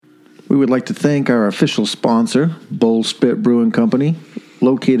We would like to thank our official sponsor, Bull Spit Brewing Company,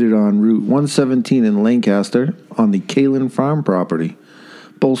 located on Route 117 in Lancaster on the Kalen Farm property.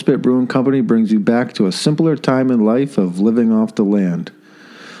 Bull Spit Brewing Company brings you back to a simpler time in life of living off the land.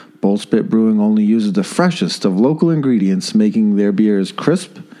 Bull Spit Brewing only uses the freshest of local ingredients, making their beers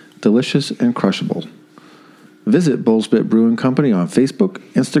crisp, delicious, and crushable. Visit Bull Spit Brewing Company on Facebook,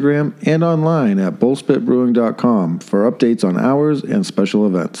 Instagram, and online at bullspitbrewing.com for updates on hours and special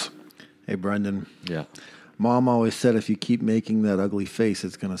events. Hey, Brendan. Yeah. Mom always said if you keep making that ugly face,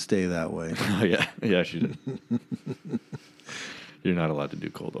 it's going to stay that way. Oh, yeah. Yeah, she did. You're not allowed to do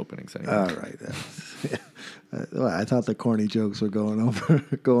cold openings anymore. All right. Well, I thought the corny jokes were going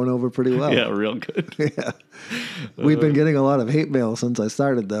over pretty well. Yeah, real good. Yeah. We've been getting a lot of hate mail since I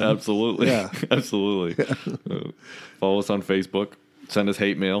started them. Absolutely. Yeah. Absolutely. Follow us on Facebook. Send us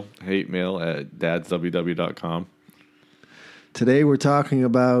hate mail at dadsww.com. Today we're talking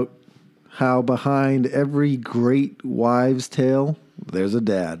about how behind every great wives' tale, there's a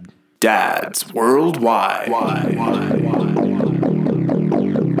dad. Dads Worldwide.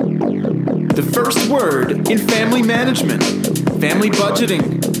 The first word in family management, family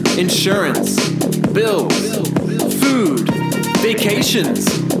budgeting, insurance, bills, food, vacations,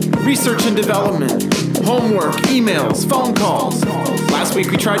 research and development, homework, emails, phone calls. Last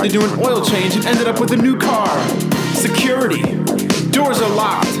week we tried to do an oil change and ended up with a new car. Security. Doors are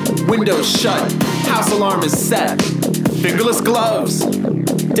locked, windows shut, house alarm is set. Fingerless gloves.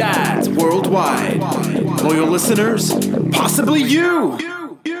 Dads Worldwide. Loyal listeners, possibly you.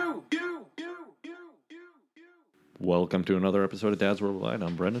 Welcome to another episode of Dads Worldwide.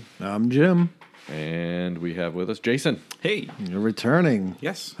 I'm Brendan. I'm Jim. And we have with us Jason. Hey. You're returning.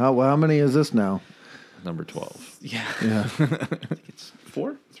 Yes. How many is this now? Number 12. Yeah. Yeah. I think it's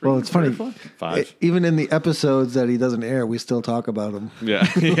 4? 3? Well, it's funny. 5. Even in the episodes that he doesn't air, we still talk about him. Yeah.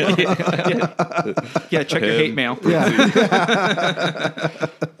 Yeah, check your hate mail. Yeah.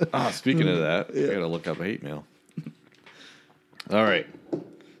 Speaking of that, I got to look up hate mail. All right.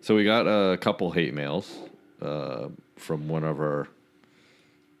 So we got a couple hate mails from one of our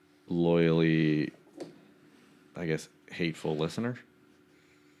loyally, I guess, hateful listeners.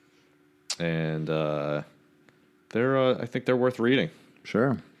 And I think they're worth reading.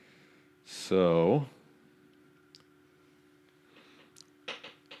 Sure. So,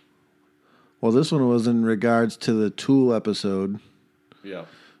 well, this one was in regards to the Tool episode. yeah.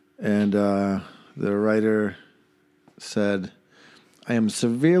 And the writer said, I am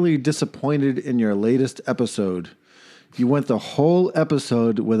severely disappointed in your latest episode. You went the whole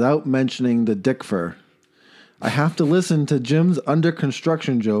episode without mentioning the dick fur. I have to listen to Jim's under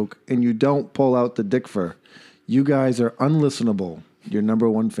construction joke, and you don't pull out the dick fur. You guys are unlistenable. Your number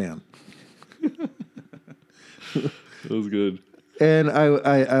one fan. That was good. And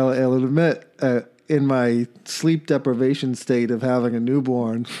I'll admit, in my sleep deprivation state of having a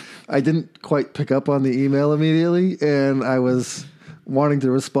newborn, I didn't quite pick up on the email immediately, and I was wanting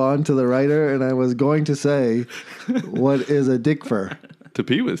to respond to the writer, and I was going to say, what is a dick fur? To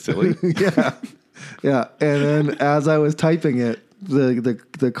pee was silly. Yeah. Yeah. And then as I was typing it,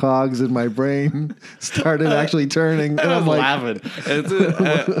 the cogs in my brain started actually turning. And I'm like, laughing. This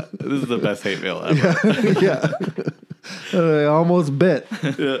is the best hate mail ever. Yeah. And I almost bit.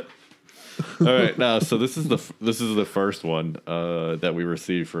 Yeah. All right, now so this is the first one that we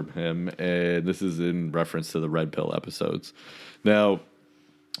received from him, and this is in reference to the Red Pill episodes. Now,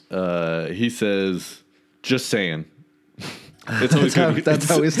 he says, "Just saying." It's always good. That's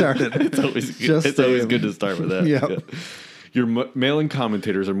how we started. It's always good to start with that. Yeah. Your mailing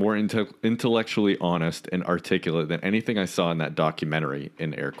commentators are more intellectually honest and articulate than anything I saw in that documentary.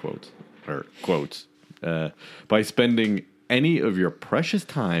 In air quotes or quotes. By spending any of your precious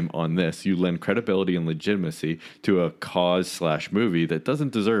time on this, you lend credibility and legitimacy to a cause/movie that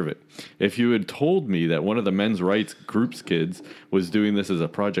doesn't deserve it. If you had told me that one of the men's rights group's kids was doing this as a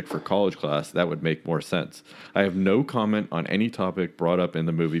project for college class, that would make more sense. I have no comment on any topic brought up in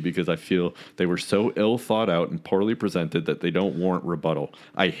the movie because I feel they were so ill thought out and poorly presented that they don't warrant rebuttal.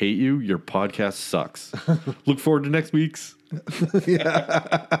 I hate you. Your podcast sucks. Look forward to next week's.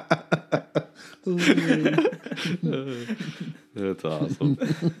 That's awesome.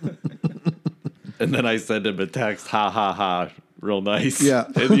 And then I sent him a text, ha ha ha, real nice. Yeah.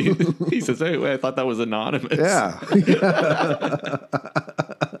 And he says, hey, wait, I thought that was anonymous. Yeah.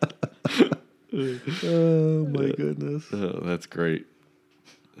 Oh my goodness. Oh, that's great.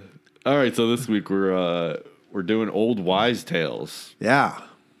 All right, so this week we're doing old wise tales. Yeah.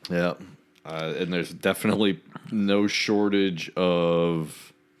 Yeah. And there's definitely no shortage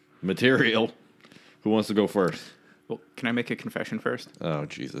of material. Who wants to go first? Well, can I make a confession first? Oh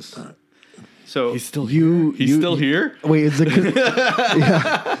Jesus. So He's still You- He's you- still here? Wait, is the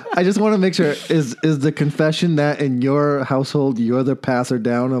yeah? I just want to make sure is the confession that in your household you're the passer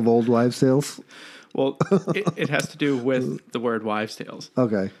down of old wives' tales? well, it has to do with the word wives' tales.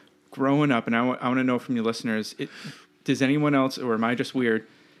 Okay. Growing up, and I want to know from your listeners, does anyone else, or am I just weird?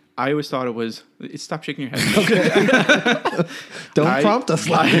 I always thought it was. Stop shaking your head. Don't prompt us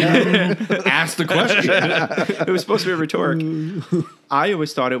like that. Ask the question. It was supposed to be a rhetoric. I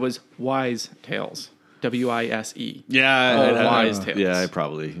always thought it was wise tales. WISE. Yeah. wise tales. Yeah, I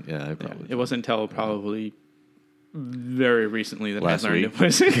probably. It wasn't until probably very recently that Last I learned week. it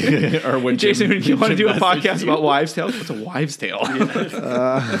was. Or when Jason, Jim- you want to Jim do a messaged podcast you. about wives' tales? What's a wives' tale?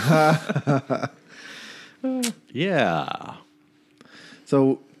 Yeah.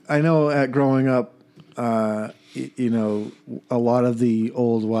 So I know at growing up, you know, a lot of the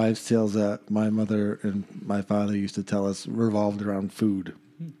old wives' tales that my mother and my father used to tell us revolved around food.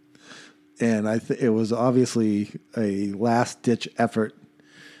 And it was obviously a last-ditch effort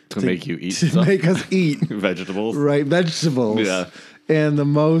To make you eat to stuff. make us eat Vegetables. right vegetables. Yeah. And the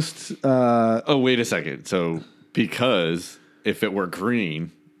most Oh, wait a second. So, because if it were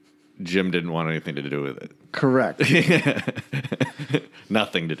green, Jim didn't want anything to do with it. correct.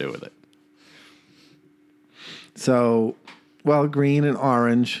 Nothing to do with it. So, well, green and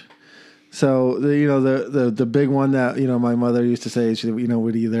orange. So the big one that my mother used to say, she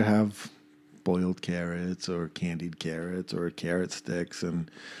would either have boiled carrots or candied carrots or carrot sticks, and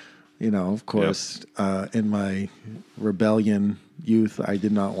of course, in my rebellion youth, I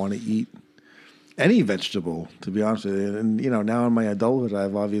did not want to eat any vegetable, to be honest with you. And now in my adulthood,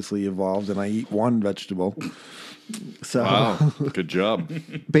 I've obviously evolved, and I eat one vegetable. So Wow. Good job.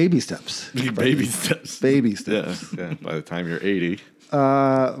 baby steps, Baby steps. baby Yeah, steps. yeah. By the time you're 80,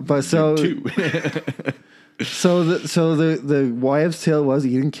 But so two. So the wives' tale was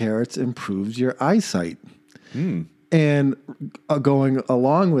eating carrots improves your eyesight, and going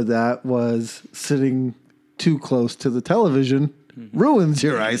along with that was sitting too close to the television ruins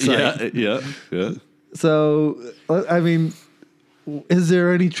your eyesight. yeah. So I mean, is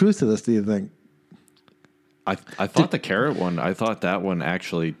there any truth to this? Do you think? I thought the carrot one. I thought that one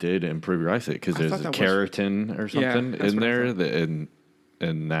actually did improve your eyesight because there's thought a that was- keratin or something that's in what I there, thought.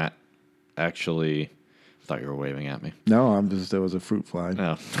 and that actually. I thought you were waving at me. No, there was a fruit fly.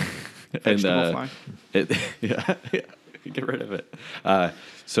 No, Vegetable fly. yeah, get rid of it.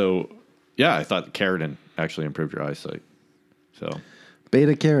 So yeah, I thought keratin actually improved your eyesight. So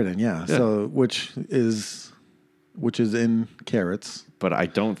Beta carotene, yeah. So which is in carrots. but I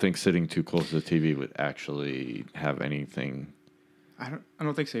don't think sitting too close to the TV would actually have anything. I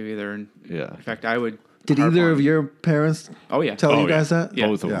don't think so either. And Yeah. in fact, I would. Did harp either on- of your parents Oh yeah. tell Oh, you guys yeah. that? Yeah.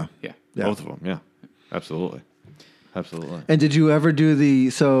 Both of them. Yeah. Yeah. Both of them. Yeah, absolutely. And did you ever do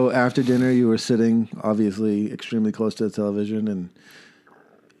so after dinner you were sitting obviously extremely close to the television and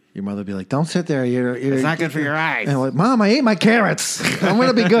your mother would be like, "Don't sit there. It's not good for your eyes." And I'm like, "Mom, I ate my carrots. I'm going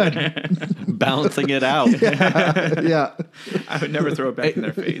to be good." Balancing it out. Yeah. I would never throw it back in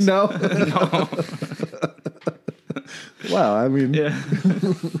their face. No. Well, I mean, Yeah.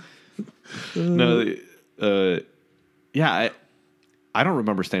 No, yeah, I don't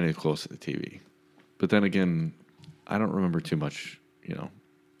remember standing close to the TV, but then again, I don't remember too much,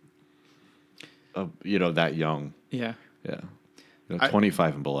 that young. Yeah. Yeah,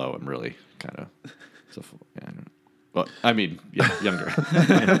 25 and below. I'm really kind of, yeah, I don't know. Well, I mean, yeah, younger.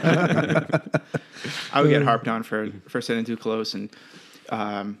 I would get harped on for sitting too close, and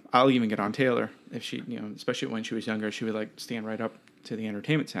I'll even get on Taylor if she, especially when she was younger, she would like stand right up to the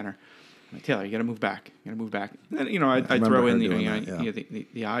entertainment center. I'm like, Taylor, you got to move back. You got to move back. And then, I'd remember throw her in doing that, yeah.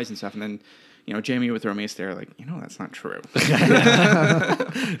 the eyes and stuff, and then Jamie would throw me a stare like, that's not true.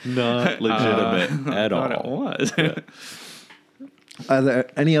 Not legitimate at Thought it all. was. are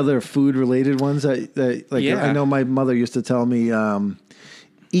there any other food related ones that like Yeah. I know my mother used to tell me,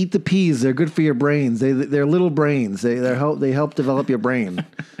 eat the peas. They're good for your brains. They're little brains. They help develop your brain.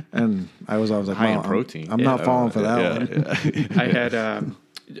 And I was always like, High in "Mom, protein. I'm not falling for that one." I had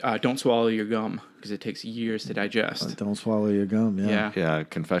don't swallow your gum because it takes years to digest. Don't swallow your gum. Yeah. Yeah. Yeah,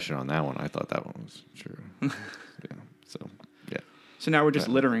 confession on that one. I thought that one was true. Yeah. So yeah. So now we're just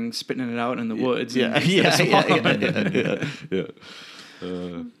littering, spitting it out in the woods. Yeah, and- yeah.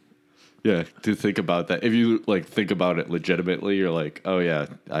 Yeah, to think about that. If you think about it legitimately, you're like, oh yeah,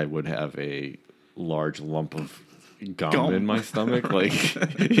 I would have a large lump of gum in my stomach.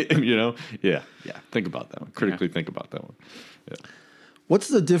 Yeah. Think about that one. Critically think about that one. Yeah. What's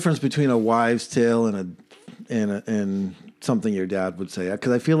the difference between a wives' tale and something your dad would say?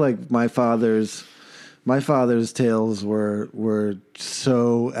 Because I feel like my father's My father's tales were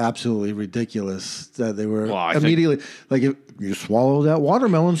so absolutely ridiculous that they were Well, I think- immediately like if you swallow that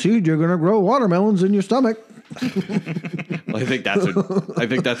watermelon seed, you're going to grow watermelons in your stomach. I think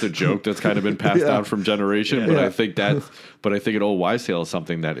that's a joke that's kind of been passed down from generation. But Yeah. I think an old wives' tale is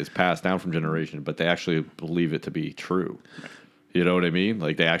something that is passed down from generation, but they actually believe it to be true. You know what I mean?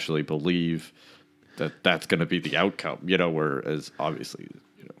 Like they actually believe that that's going to be the outcome. You know, whereas obviously,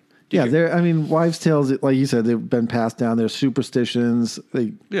 you know, Yeah, wives' tales, like you said, they've been passed down. They're superstitions.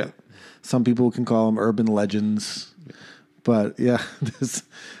 yeah. Some people can call them urban legends. But yeah,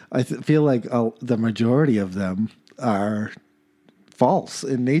 I feel like the majority of them are false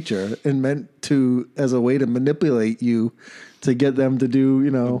in nature and meant to as a way to manipulate you to get them to do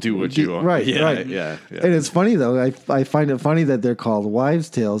what you want. Right, Yeah, right. yeah. And it's funny though. I find it funny that they're called wives'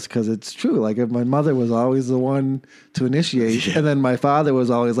 tales because it's true. Like my mother was always the one to initiate, and then my father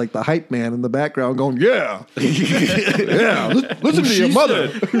was always like the hype man in the background, going, "Yeah, yeah, listen to your mother."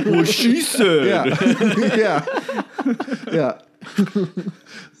 What she said. Yeah, yeah.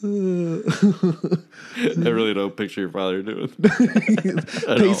 I really don't picture your father doing.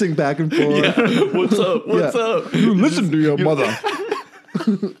 Pacing back and forth. What's up? What's Yeah. up? You listen to your mother.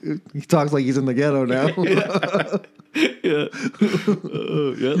 He talks like he's in the ghetto now. Yeah.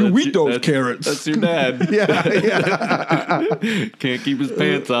 You eat those carrots. That's your dad. Yeah. Can't keep his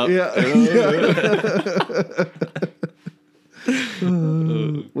pants up. Yeah.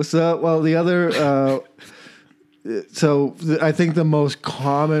 What's up? Well, the other. I think the most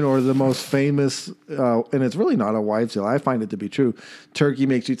common or the most famous, and it's really not a wives' tale. I find it to be true. Turkey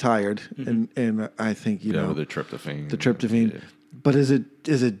makes you tired, and I think you know the tryptophan. the tryptophan. Yeah. But is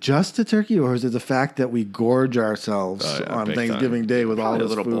it just the turkey, or is it the fact that we gorge ourselves on big Thanksgiving time. Day with all Probably a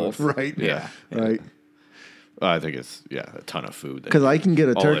this little food? both. Right? Yeah. Right. I think it's a ton of food. Because I can get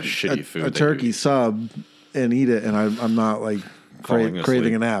a all the turkey, shitty food a they turkey do. sub, and eat it, and I'm not like Falling asleep.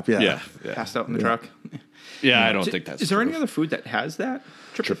 craving a nap. Yeah. Passed out in the truck. Yeah, I don't think that's Is there any true. other food that has that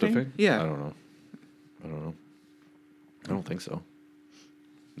tryptophan? Yeah. I don't know. I don't think so.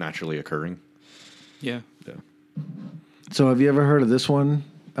 Naturally occurring. Yeah. Yeah. So have you ever heard of this one?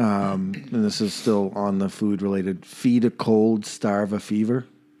 And this is still on the food related. Feed a cold, starve a fever.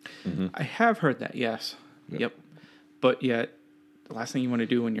 I have heard that. Yes. Yep. But yet, the last thing you want to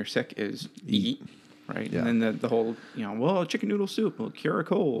do when you're sick is eat. Right. Yeah. And then the whole, chicken noodle soup will cure a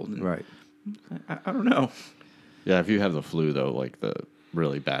cold. And Right. I don't know. Yeah, if you have the flu though, like the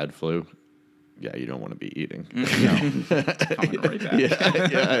really bad flu, yeah, you don't want to be eating. Coming right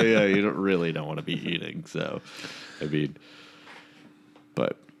back. yeah, you don't want to be eating. So, I mean,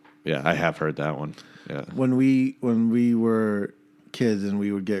 but yeah, I have heard that one. Yeah, When we were kids and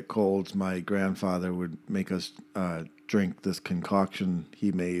we would get colds, my grandfather would make us drink this concoction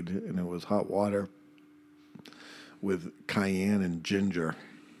he made, and it was hot water with cayenne and ginger.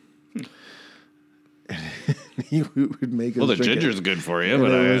 He would make us. well, the drink ginger's it. good for you, And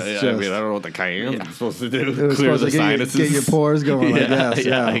but it was I just- mean, I don't know what the cayenne is supposed to do. It was Clear supposed the to sinuses. get your pores going. I guess.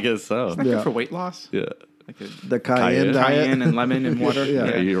 yeah, Yeah, I guess so. Isn't that Yeah. good for weight loss? Yeah. Like a The cayenne Cayenne. diet. cayenne and lemon and water.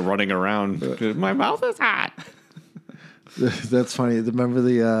 Yeah. You're running around. My mouth is hot. That's funny. Remember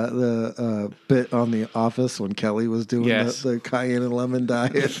the bit on The Office when Kelly was doing Yes. the cayenne and lemon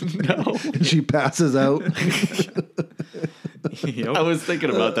diet? No. And she passes out. Yep. I was thinking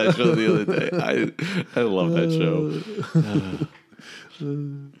about that show the other day. I love that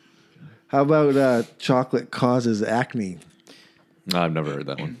show. How about chocolate causes acne? I've never heard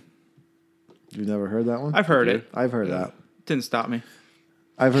that one. You've never heard that one? I've heard it. I've heard that. Didn't stop me.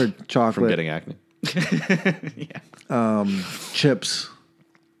 I've heard chocolate. From getting acne. Yeah. Chips.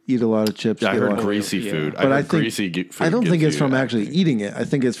 Eat a lot of chips. Yeah, I get a heard lot of- greasy yeah. food. But I heard think greasy food I don't think gives it's from you actually acne. eating it. I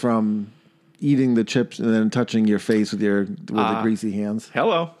think it's from eating the chips and then touching your face with the greasy hands.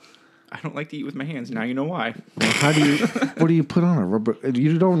 Hello. I don't like to eat with my hands. Now you know why. How do you? What do you put on a rubber?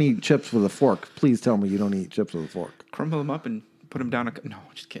 You don't eat chips with a fork. Please tell me you don't eat chips with a fork. Crumble them up and put them down no,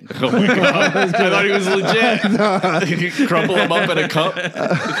 just kidding. Oh my god! I thought he was legit. Crumple them up in a cup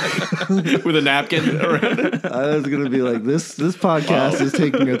with a napkin around it. I was gonna be like, this podcast is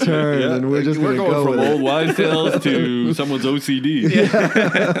taking a turn, and we're just We're gonna going go from with old it. wives' tales to someone's OCD.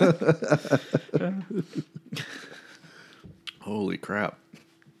 Holy crap!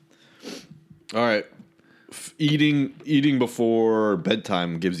 All right, eating before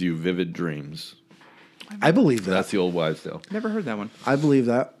bedtime gives you vivid dreams. I believe that. That's the old wives' tale. Never heard that one. I believe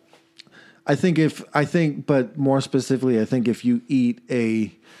that. But more specifically, I think if you eat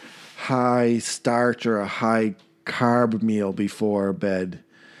a high starch or a high carb meal before bed,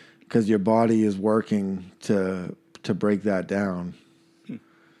 because your body is working to break that down.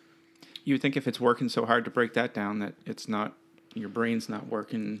 You would think if it's working so hard to break that down, that it's not, your brain's not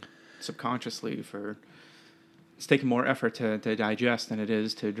working subconsciously for, it's taking more effort to digest than it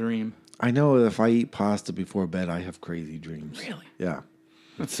is to dream. I know if I eat pasta before bed, I have crazy dreams. Really? Yeah.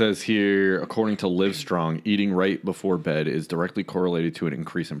 It says here, according to Livestrong, eating right before bed is directly correlated to an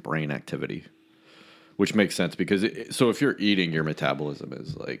increase in brain activity, which makes sense because so if you're eating, your metabolism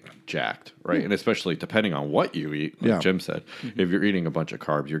is like jacked, right? And especially depending on what you eat, like Jim said, if you're eating a bunch of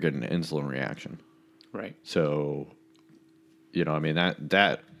carbs, you're getting an insulin reaction. Right. So, you know, I mean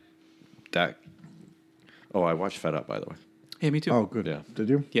that. Oh, I watched Fed Up, by the way. Yeah, me too. Oh, good. Yeah. Did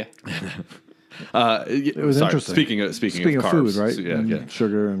you? Yeah. It was interesting. Speaking of carbs, food, right? So, yeah, And yeah.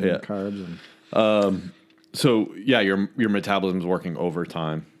 sugar and Yeah. carbs and So yeah, your metabolism's working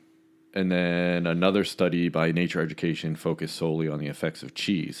overtime. And then another study by Nature Education focused solely on the effects of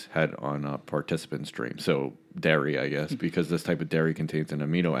cheese had on participants' dreams. So dairy, I guess, because this type of dairy contains an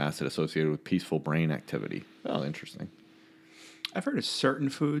amino acid associated with peaceful brain activity. Oh, interesting. I've heard of certain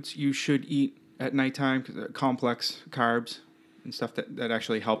foods you should eat at nighttime, because complex carbs and stuff that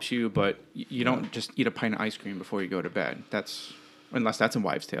actually helps you, but you don't just eat a pint of ice cream before you go to bed. Unless that's a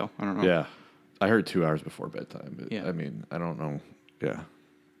wives' tale. I don't know. Yeah. I heard 2 hours before bedtime. But Yeah. I mean, I don't know. Yeah.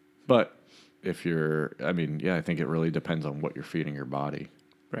 But if you're, I mean, yeah, I think it really depends on what you're feeding your body.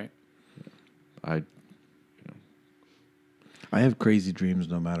 Right. I I have crazy dreams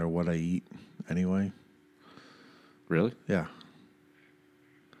no matter what I eat anyway. Really? Yeah.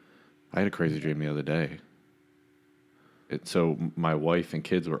 I had a crazy dream the other day. So my wife and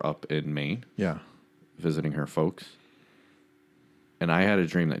kids were up in Maine Yeah. visiting her folks. And I had a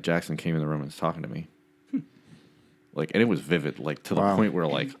dream that Jackson came in the room and was talking to me. Like, and it was vivid, like to the Wow. point where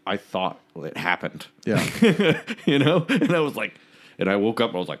like I thought it happened. Yeah. You know? And I was like, and I woke up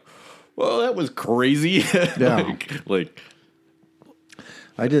and I was like, well, that was crazy. Yeah. like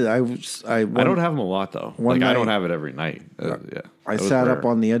I did. I don't have them a lot though. one Like I don't night- have it every night. Yeah. I That was sat up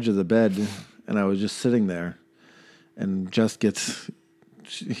rare. on the edge of the bed and I was just sitting there, and Jess gets,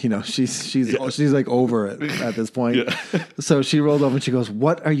 she's like over it at this point. So she rolled over and she goes,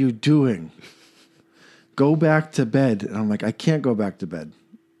 "What are you doing? Go back to bed." And I'm like, "I can't go back to bed."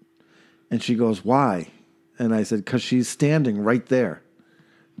 And she goes, "Why?" And I said, "'Cause she's standing right there."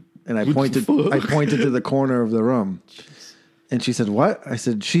 And I pointed to the corner of the room. And she said, "What?" I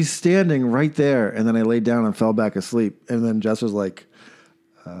said, "She's standing right there." And then I laid down and fell back asleep. And then Jess was like,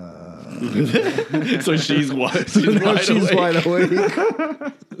 So she's what? she's wide awake.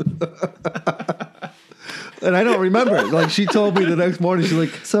 And I don't remember. Like, she told me the next morning, she's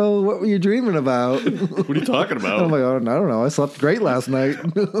like, "So what were you dreaming about?" What are you talking I'm about? like, "Oh, I don't know. I slept great last night."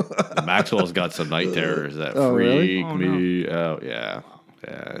 Maxwell's got some night terrors that Oh, freak really? Oh, me out. Yeah,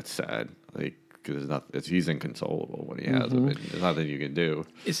 it's sad. Like, because he's inconsolable when he has them. There's nothing you can do.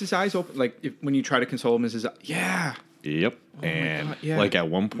 Is his eyes open? Like when you try to console him, is his yeah? Yep. And God, yeah. like at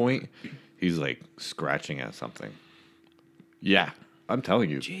one point, he's like scratching at something. Yeah, I'm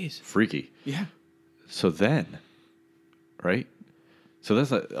telling you, Jeez. freaky. Yeah. So then, right? So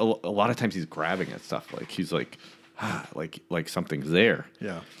that's a lot of times he's grabbing at stuff. Like he's like, like something's there.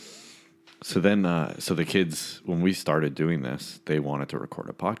 Yeah. So then, so the kids, when we started doing this, they wanted to record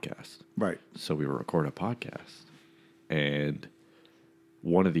a podcast. Right. So we would record a podcast. And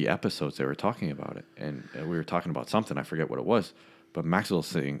one of the episodes, they were talking about it. And we were talking about something. I forget what it was. But Maxwell's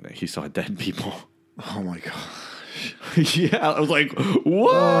saying that he saw dead people. Oh my God. Yeah. I was like,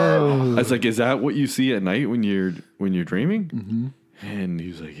 what? I was like, is that what you see at night when you're dreaming? Mm-hmm. And he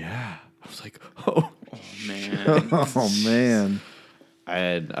was like, yeah. I was like, oh. Man. Oh man.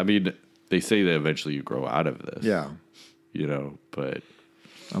 And I mean, they say that eventually you grow out of this. Yeah. You know, but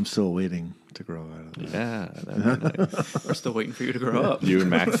I'm still waiting to grow out of this. yeah. That'd be nice. We're still waiting for you to grow up. You and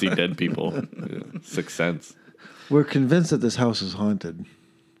Max see dead people. Yeah. Sixth Sense. We're convinced that this house is haunted.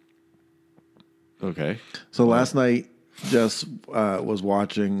 Okay. So last night, Jess was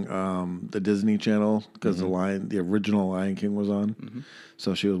watching the Disney Channel because the original Lion King was on.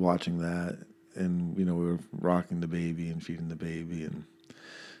 So she was watching that, and we were rocking the baby and feeding the baby, and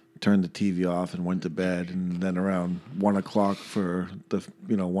turned the TV off and went to bed. And then around 1 o'clock for the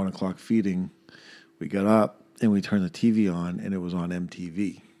 1 o'clock feeding, we got up and we turned the TV on, and it was on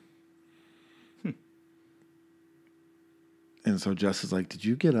MTV. And so Jess is like, "Did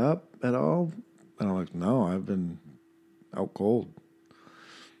you get up at all?" And I'm like, "No, I've been out cold."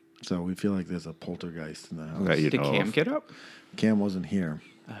 So we feel like there's a poltergeist in the house. That you Did know Cam of. get up? Cam wasn't here.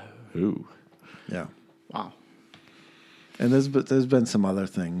 Who? Yeah. Wow. And there's been some other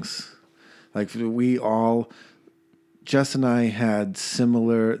things. Like Jess and I had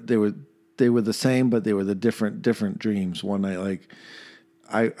similar, they were the same, but they were the different dreams. One night, like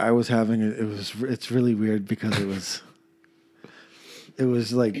I was having it's really weird because it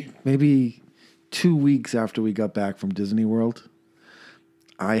was like maybe 2 weeks after we got back from Disney World.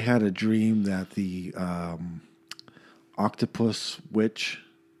 I had a dream that the octopus witch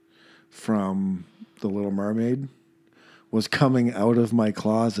from The Little Mermaid was coming out of my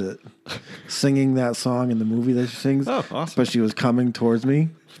closet singing that song in the movie that she sings. Oh, awesome. But she was coming towards me.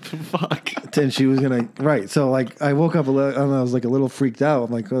 Fuck. And she was going to, right. So like I woke up and I was like a little freaked out.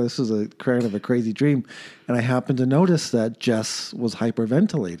 I'm like, oh, this is a kind of a crazy dream. And I happened to notice that Jess was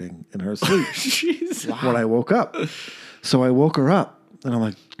hyperventilating in her sleep Jeez. when I woke up. So I woke her up and I'm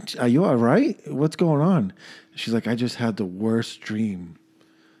like, are you all right? What's going on? She's like, I just had the worst dream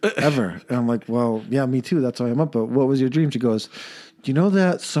ever. And I'm like, well, yeah, me too. That's why I'm up. But what was your dream? She goes, do you know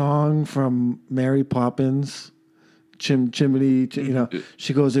that song from Mary Poppins? Chimney, you know,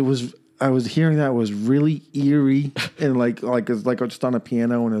 she goes, I was hearing that, it was really eerie and like it's like just on a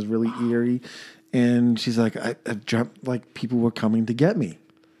piano and it was really eerie. And she's like, I dreamt like people were coming to get me.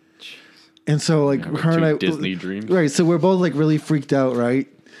 And so like her and I Disney dreams. Right. So we're both like really freaked out. Right.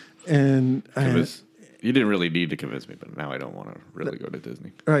 And you didn't really need to convince me, but now I don't want to really go to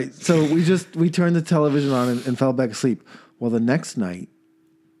Disney. Right. So we turned the television on and fell back asleep. Well, the next night,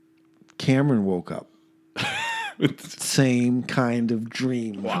 Cameron woke up. Same kind of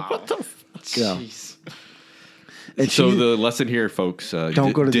dream. Wow. What the Yeah. Jeez. And So she- the lesson here, folks,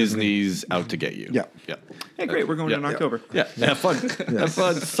 Don't go to Disney's out to get you. Yeah. Yeah. Hey, great. We're going in October. Yeah. Have fun. Have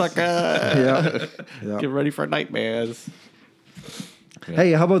fun, sucker. Yeah. Yeah. Get ready for nightmares.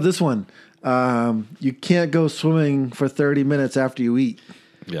 Hey, how about this one? You can't go swimming for 30 minutes after you eat.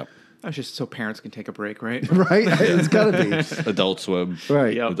 Yeah. That's just so parents can take a break, right? Right? It's got to be. Adult swim.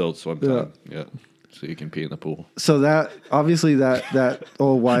 Right. Yep. Adult swim time. Yeah. So you can pee in the pool. So that, obviously, that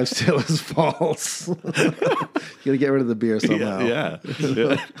old wives' tale is false. You got to get rid of the beer somehow. Yeah.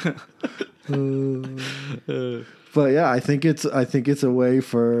 But yeah, I think it's a way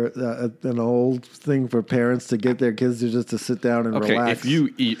for an old thing for parents to get their kids to just to sit down and Okay, relax. if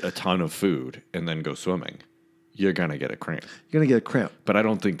you eat a ton of food and then go swimming, you're gonna get a cramp. You're gonna get a cramp. But I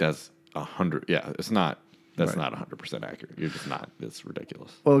don't think that's 100. Yeah, it's not. That's Right. not 100% accurate. You're just not. It's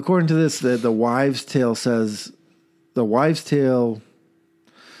ridiculous. Well, according to this, the wives' tale says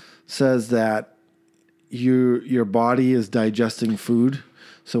that your body is digesting food,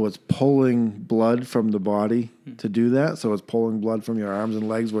 so it's pulling blood from the body to do that. So it's pulling blood from your arms and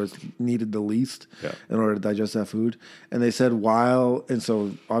legs where it's needed the least in order to digest that food. And they said and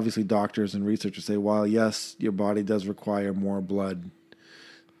so obviously doctors and researchers say, while yes, your body does require more blood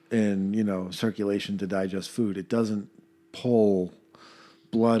in circulation to digest food, it doesn't pull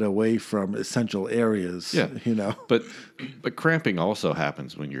blood away from essential areas. Yeah. But cramping also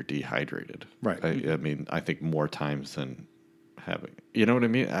happens when you're dehydrated. Right. I mean, I think more times than having. You know what I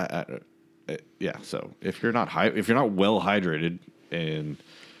mean? Yeah. So if you're not well hydrated and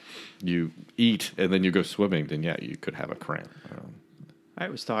you eat and then you go swimming, then yeah, you could have a cramp. I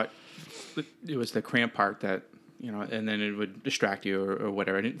always thought it was the cramp part that, and then it would distract you or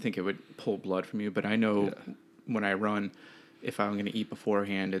whatever. I didn't think it would pull blood from you, but I know when I run, if I'm going to eat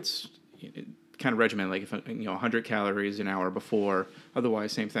beforehand, it's kind of regimented. Like if 100 calories an hour before.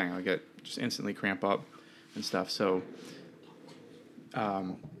 Otherwise, same thing. I get just instantly cramp up and stuff. So,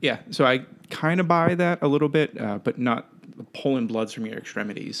 So I kind of buy that a little bit, but not pulling bloods from your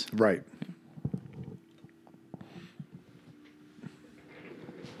extremities. Right.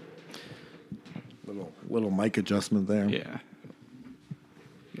 Little mic adjustment there. Yeah.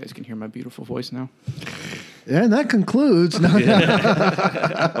 You guys can hear my beautiful voice now. Yeah, and that concludes. No,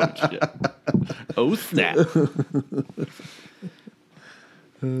 Oh snap!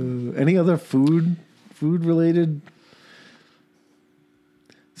 any other food related?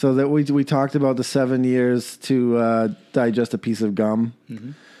 So that we talked about the 7 years to digest a piece of gum.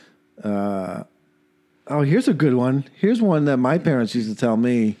 Mm-hmm. Here's a good one. Here's one that my parents used to tell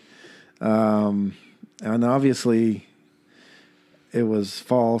me, and obviously it was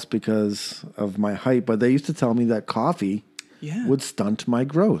false because of my height. But they used to tell me that coffee would stunt my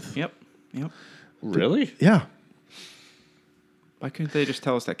growth. Yep. Really? Yeah. Why couldn't they just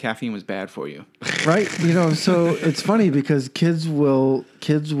tell us that caffeine was bad for you? Right. So it's funny because kids will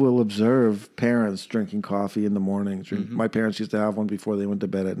observe parents drinking coffee in the morning. Mm-hmm. My parents used to have one before they went to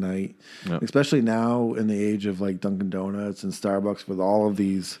bed at night, especially now in the age of like Dunkin' Donuts and Starbucks with all of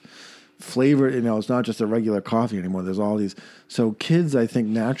these flavored, it's not just a regular coffee anymore. There's all these. So kids, I think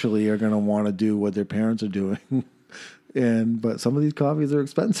naturally are going to want to do what their parents are doing. But some of these coffees are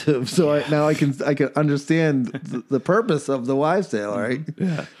expensive, so I can understand the purpose of the wives' tale, right?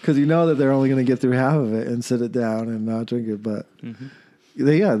 Yeah, because that they're only going to get through half of it and sit it down and not drink it. But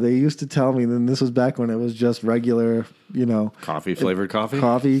They used to tell me, and this was back when it was just regular, Coffee flavored coffee.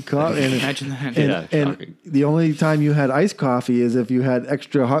 coffee. And, Imagine that. and shocking. the only time you had iced coffee is if you had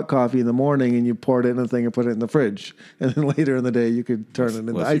extra hot coffee in the morning and you poured it in a thing and put it in the fridge. And then later in the day, you could turn it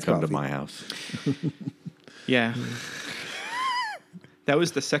into Unless you iced come coffee. to my house. Yeah. That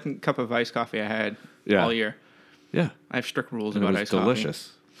was the second cup of iced coffee I had Yeah. all year. Yeah, I have strict rules and it about was iced delicious.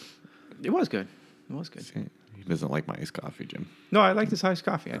 coffee. It was good. It was good. He doesn't like my iced coffee, Jim, No, I like this iced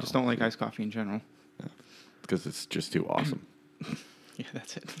coffee. I just don't like iced coffee in general. because it's just too awesome. Yeah,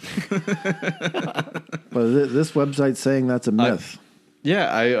 that's it. But this website's saying that's a myth.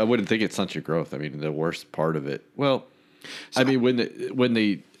 Yeah, I wouldn't think it's such a growth. I mean, the worst part of it. Well, I mean, when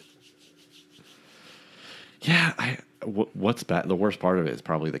they. Yeah, what's bad? The worst part of it is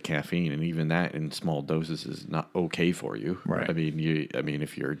probably the caffeine, and even that in small doses is not okay for you. Right. I mean,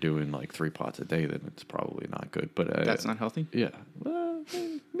 if you're doing like 3 pots a day, then it's probably not good. But That's not healthy. Yeah, well,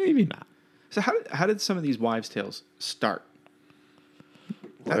 maybe not. So how did some of these wives' tales start?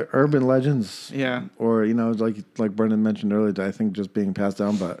 Urban legends. Yeah. Or, like Brendan mentioned earlier, I think just being passed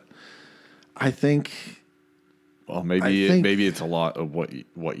down. But I think Well, I think- maybe it's a lot of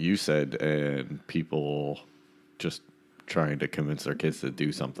what you said, and people just trying to convince their kids to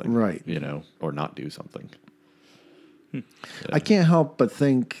do something, Right. Or not do something. I can't help but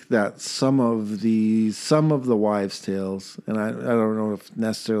think that some of the wives' tales, and I don't know if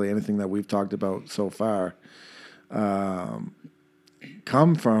necessarily anything that we've talked about so far,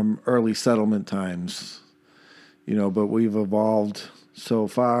 come from early settlement times, but we've evolved so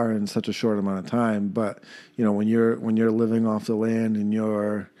far in such a short amount of time. But when you're living off the land and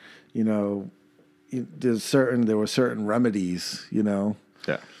you're, there were certain remedies, Yeah.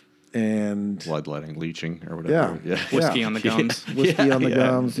 and Bloodletting, leaching, or whatever. Yeah. Whiskey on the gums. whiskey on the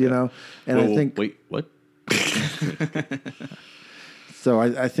gums, and Whoa, I think wait, what? so.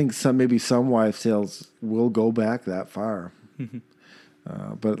 I think maybe some wives' tales will go back that far,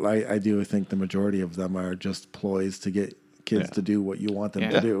 but I do think the majority of them are just ploys to get kids Yeah. to do what you want them Yeah.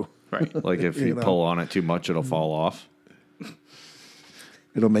 to do. Right. Like if you pull on it too much, it'll fall off.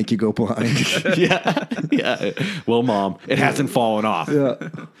 It'll make you go blind. Yeah. Well, Mom, it hasn't fallen off. Yeah.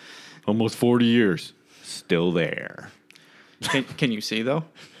 Almost 40 years, still there. Can you see though?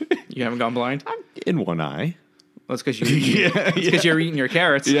 You haven't gone blind. In one eye. Well, it's because you're eating your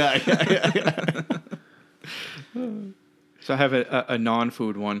carrots. Yeah. So I have a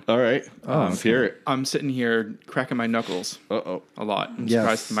non-food one. All right. Let's hear it. I'm sitting here cracking my knuckles Uh-oh. a lot. I'm Yes.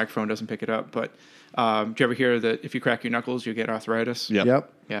 surprised the microphone doesn't pick it up. But do you ever hear that if you crack your knuckles, you get arthritis? Yep.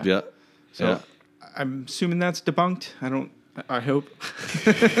 Yep. Yeah. Yeah. So Yeah. I'm assuming that's debunked. I hope.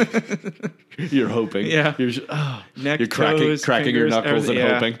 You're hoping. Yeah. you're Neck, cracking toes, your fingers, knuckles and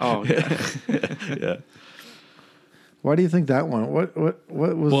everything. hoping. Yeah. Oh, yeah. Yeah. Why do you think that one? What was?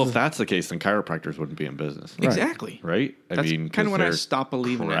 Well, if that's the case, then chiropractors wouldn't be in business. Exactly. Right? That's kind 'cause of when I they're stopped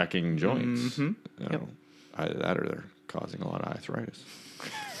believing it. cracking joints. Mhm. Either that or they're causing a lot of arthritis.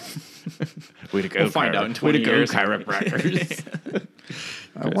 Way to go, We'll find out in 20 Way to go, years. chiropractors.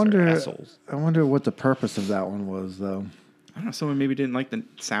 I wonder. assholes. I wonder what the purpose of that one was, though. I don't know. Someone maybe didn't like the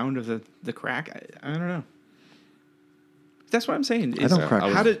sound of the crack. I don't know. That's what I'm saying. I don't crack.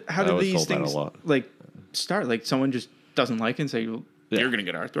 How did I was these told that a things lot. like start? Like someone just doesn't like it and say, well, Yeah. you're gonna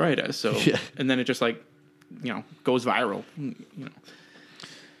get arthritis. So Yeah. and then it just like goes viral.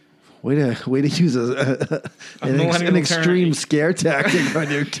 Way to use an millennial extreme term. scare tactic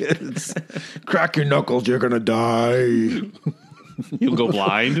on your kids. Crack your knuckles, you're gonna die. You'll go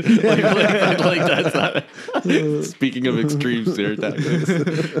blind. like that's not. Speaking of extreme scare tactics,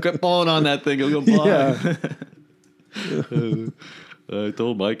 quit falling on that thing. You'll go blind. Yeah. I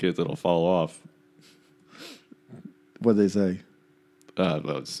told my kids it'll fall off. What'd they say?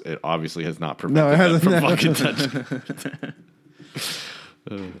 Well, it obviously has not No, it prevented them hasn't. from fucking touching.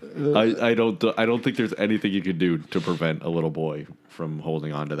 I don't think there's anything you can do to prevent a little boy from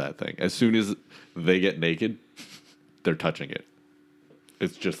holding on to that thing. As soon as they get naked, they're touching it.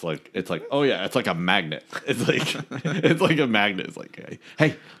 It's just like oh yeah, it's like a magnet. It's like a magnet. It's like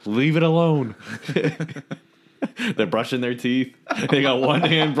hey, leave it alone. They're brushing their teeth. They got one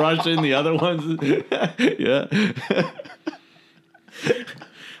hand brushing, the other one's yeah.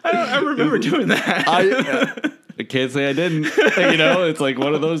 I remember doing that. I can't say I didn't. It's like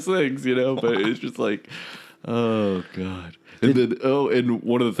one of those things, but it's just like, oh god. And then and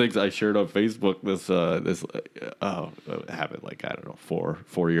one of the things I shared on Facebook it happened like I don't know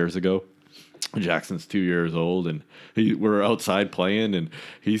 4 years ago. Jackson's 2 years old, and we're outside playing, and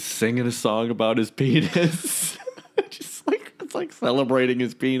he's singing a song about his penis. It's like celebrating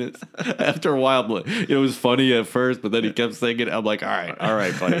his penis. After a while, it was funny at first, but then he kept singing. I'm like, all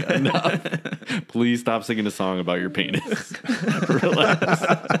right, buddy, enough. Please stop singing a song about your penis. Relax.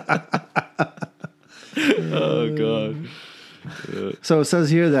 Oh God. So it says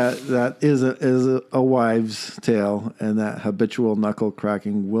here that is a wives' tale, and that habitual knuckle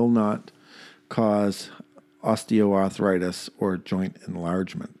cracking will not cause osteoarthritis or joint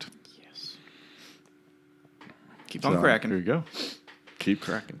enlargement. Yes. Keep on cracking. There you go. Keep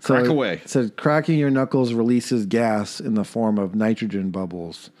cracking. So Crack away. It says cracking your knuckles releases gas in the form of nitrogen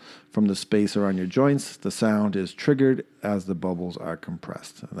bubbles from the space around your joints. The sound is triggered as the bubbles are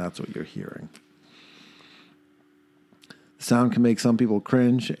compressed, and that's what you're hearing. The sound can make some people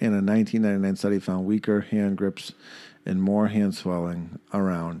cringe, and a 1999 study found weaker hand grips and more hand swelling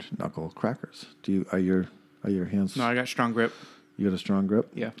around knuckle crackers. Are your hands? No, I got strong grip. You got a strong grip?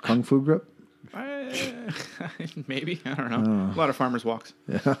 Yeah. Kung fu grip? Maybe. I don't know. A lot of farmers' walks.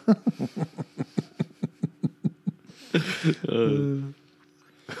 Yeah.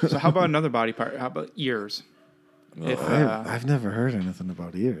 So how about another body part? How about ears? I've never heard anything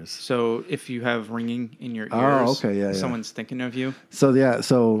about ears. So if you have ringing in your ears, okay, yeah. someone's thinking of you.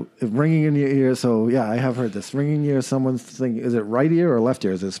 So if ringing in your ear. So yeah, I have heard this. Ringing in your ear, someone's thinking, is it right ear or left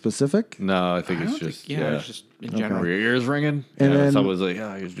ear? Is it specific? No, I think I it's don't just think, it's just in general. Were your ears ringing? And then- someone's like,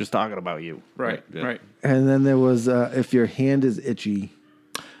 he was just talking about you. Right, Yeah. right. And then there was if your hand is itchy,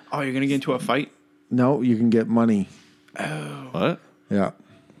 Oh, you're gonna get into a fight? no, you can get money. What? Yeah.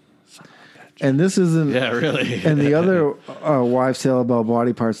 And this isn't. Yeah, really. And the other wives' tale about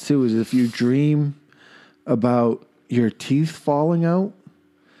body parts too is if you dream about your teeth falling out,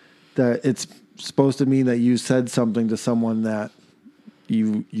 that it's supposed to mean that you said something to someone that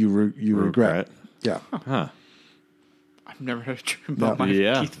you regret. Yeah. Huh. I've never had a dream about No. my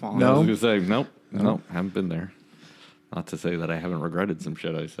Yeah. teeth falling I out. was going to say, nope, haven't been there. Not to say that I haven't regretted some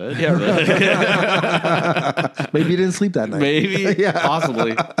shit I said. Yeah, Maybe you didn't sleep that night. Maybe. Yeah.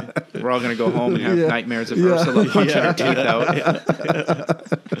 Possibly. We're all gonna go home and have Yeah. nightmares of Yeah. Ursula punching her teeth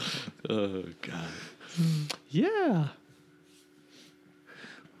out. Oh, God. Yeah.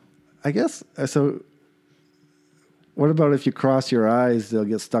 I guess so. What about if you cross your eyes, they'll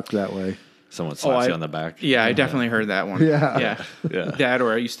get stuck that way? Someone slaps I- you on the back. Yeah, I definitely heard that one. Yeah. Yeah. Yeah. That,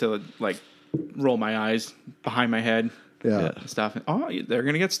 or I used to like roll my eyes behind my head Yeah. and stuff. They're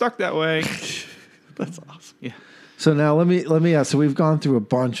gonna get stuck that way. That's awesome. Yeah. So now let me ask. So we've gone through a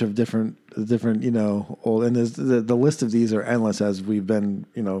bunch of different old, and there's the list of these are endless as we've been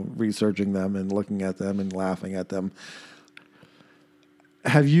researching them and looking at them and laughing at them.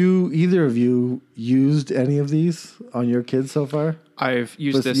 Have either of you used any of these on your kids so far? I've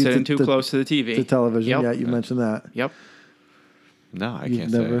used But to you sit did in too the- close to the TV. The television, Yep. yeah, you mentioned that. Yep. No, I You've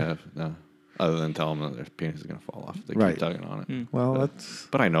can't never- say I have. No. Other than tell them that their penis is going to fall off. They Right. keep tugging on it. Well, that's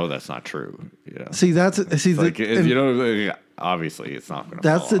But I know that's not true. see Like, if obviously it's not going to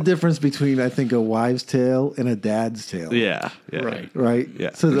that's fall the off. difference between I think a wives' tale and a dad's tale. Yeah. Right. Right.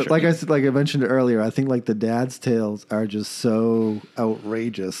 Yeah, So for that, sure. like I said, like I mentioned earlier, I think like the dad's tales are just so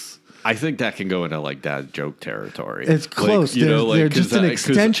outrageous. I think that can go into like dad joke territory. It's close. They're just an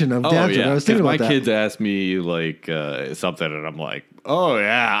extension of dad joke. I was thinking my about that. kids ask me like something, and I'm like, "Oh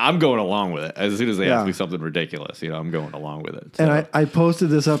yeah, I'm going along with it." As soon as they Yeah. ask me something ridiculous, I'm going along with it. And So, I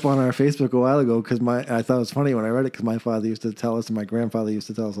posted this up on our Facebook a while ago because I thought it was funny when I read it because my father used to tell us and my grandfather used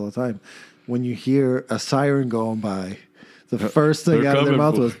to tell us all the time, when you hear a siren going by, the first thing They're out of their coming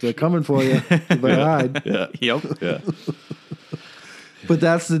mouth for was, "They're coming for you. You better hide." yeah, Yep. yeah, But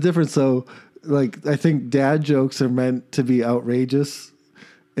that's the difference. So, like, I think dad jokes are meant to be outrageous,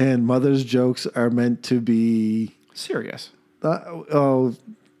 and mother's jokes are meant to be Serious.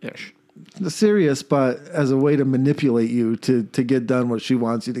 ish. Serious, but as a way to manipulate you to get done what she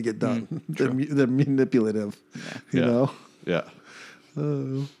wants you to get done. They're manipulative, you Yeah. know. yeah.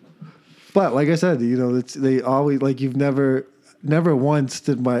 But like I said, they always like you've never once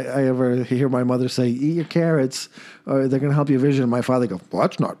did I ever hear my mother say, "Eat your carrots, or they're going to help your vision." And my father go, "Well,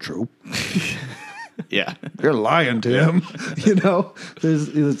 that's not true. Yeah. You're lying, Tim."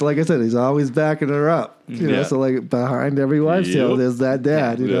 There's like I said, he's always backing her up. Yeah. So like behind every wife's tale, Yep. there's that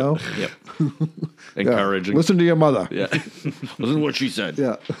dad. You know, Yep. Yeah. Encouraging. Listen to your mother. Yeah. Listen to what she said.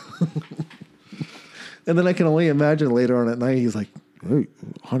 Yeah. And then I can only imagine later on at night, he's like, "Hey,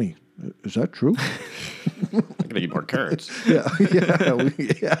 honey, is that true?" I'm gonna eat more carrots. Yeah,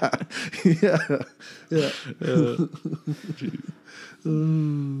 yeah.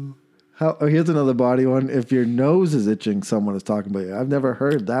 Here's another body one. If your nose is itching, someone is talking about you. I've never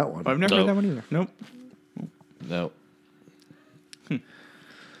heard that one. I've never heard that one either. Nope. No.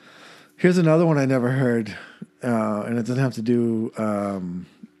 Here's another one I never heard. and it doesn't have to do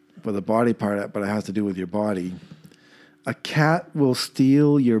with a body part, but it has to do with your body. A cat will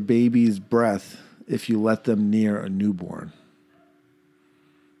steal your baby's breath if you let them near a newborn.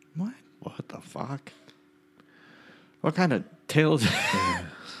 What? What the fuck? What kind of tales?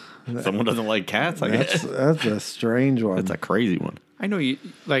 Someone doesn't like cats, I guess. That's a strange one. That's a crazy one. I know you,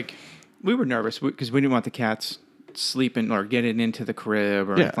 like, we were nervous because we didn't want the cats sleeping or getting into the crib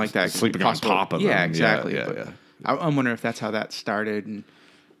or anything like that. Sleeping on top of them. Yeah, exactly. Yeah, But yeah. I'm wondering if that's how that started. And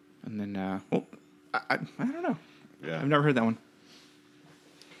then, I don't know. Yeah. I've never heard that one.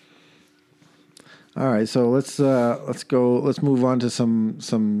 All right, so let's move on to some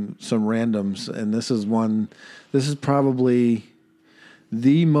randoms, and this is probably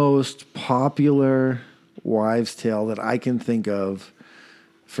the most popular wives' tale that I can think of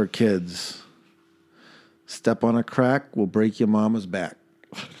for kids. Step on a crack will break your mama's back.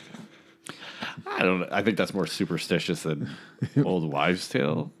 I don't know. I think that's more superstitious than old wives'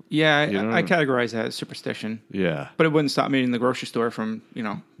 tale. Yeah, I know? categorize that as superstition. Yeah. But it wouldn't stop me in the grocery store from,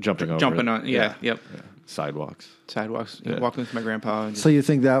 Jumping on. Yeah, yep. Yeah. Sidewalks. Sidewalks. Yeah. Walking with my grandpa. And So you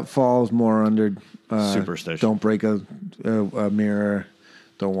think that falls more under Superstition. Don't break a mirror.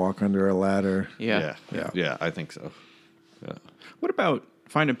 Don't walk under a ladder. yeah. Yeah, I think so. Yeah. What about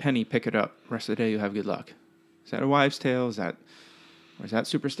find a penny, pick it up, rest of the day you have good luck? Is that a wives' tale? Is that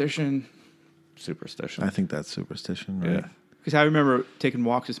superstition? Superstition. I think that's superstition, right? Yeah. Because I remember taking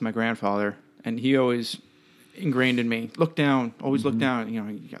walks with my grandfather, and he always ingrained in me, look down, always look down, you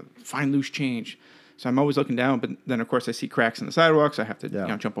gotta find loose change. So I'm always looking down, but then, of course, I see cracks in the sidewalks. I have to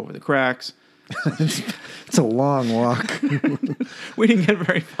jump over the cracks. It's a long walk. We didn't get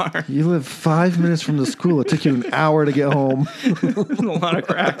very far. You live 5 minutes from the school. It took you an hour to get home. There's a lot of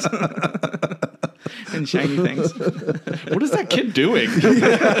cracks and shiny things. What is that kid doing?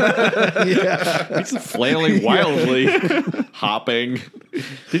 He's flailing wildly, hopping.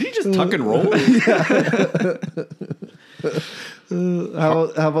 Did he just tuck and roll?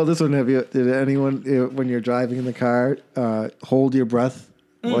 How about this one? Did anyone, when you're driving in the car, hold your breath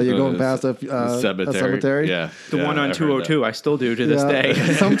while you're going past a cemetery? Yeah. The one on 202, I still do to this day.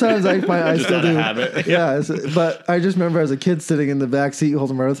 Sometimes I find I still out of do. habit. Yeah, but I just remember as a kid sitting in the back seat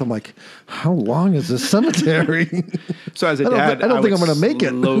holding my breath. I'm like, how long is this cemetery? So as a dad, I don't think I'm going to make it.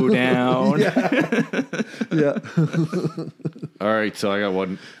 Slow down. Yeah. All right, so I got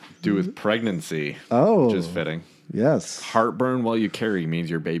one do with pregnancy. Oh. Which is fitting. Yes. Heartburn while you carry means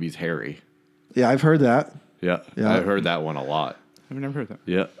your baby's hairy. Yeah, I've heard that. Yeah. I've heard that one a lot. I've never heard that.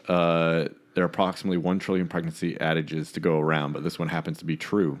 Yeah. There are approximately 1 trillion pregnancy adages to go around, but this one happens to be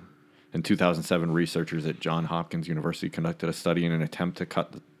true. In 2007, researchers at Johns Hopkins University conducted a study in an attempt to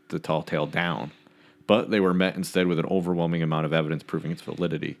cut the tall tale down, but they were met instead with an overwhelming amount of evidence proving its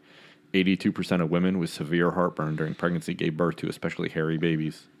validity. 82% of women with severe heartburn during pregnancy gave birth to especially hairy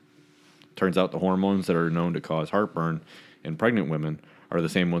babies. Turns out the hormones that are known to cause heartburn in pregnant women are the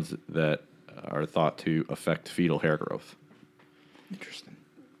same ones that are thought to affect fetal hair growth. Interesting.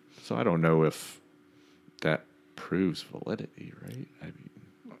 So I don't know if that proves validity, right? I mean,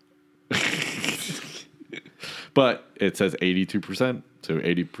 but it says 82%, so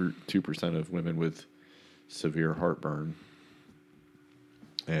 82% of women with severe heartburn.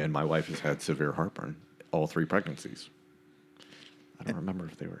 And my wife has had severe heartburn all 3 pregnancies. I don't remember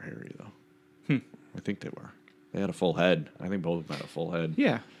if they were hairy, though. I think they were. They had a full head. I think both of them had a full head.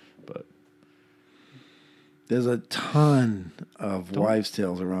 Yeah. But There's a ton of wives'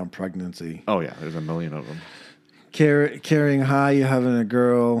 tales around pregnancy. oh, yeah, there's a million of them. Carrying high, you're having a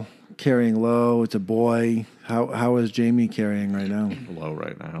girl. Carrying low, it's a boy. How is Jamie carrying right now? Low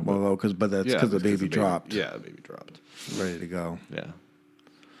right now. Well, low, but that's because the baby dropped. Yeah, the baby dropped. Ready to go. Yeah.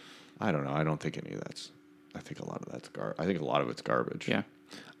 I don't know. I don't think any of that's. I think a lot of that's I think a lot of it's garbage. Yeah.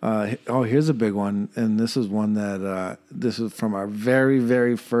 Here's a big one, and this is one that this is from our very,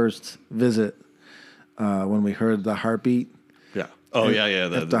 very first visit when we heard the heartbeat. Yeah. Oh, And yeah.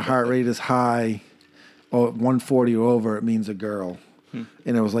 If the heart rate is high, 140 or over, it means a girl. And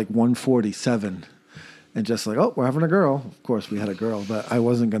it was like 147. And just like, oh, we're having a girl. Of course, we had a girl, but I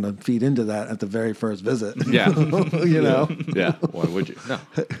wasn't going to feed into that at the very first visit. Yeah. You know? Yeah. Why would you? No.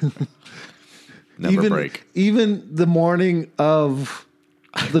 Never break. Even the morning of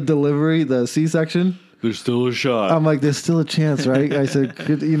the delivery, the C-section, There's still a shot. I'm like, there's still a chance, right? I said,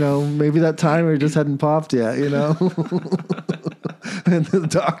 maybe that timer just hadn't popped yet, And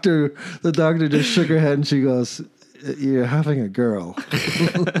the doctor just shook her head and she goes, you're having a girl.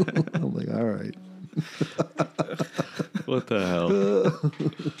 I'm like, all right. What the hell?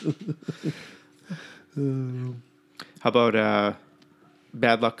 How about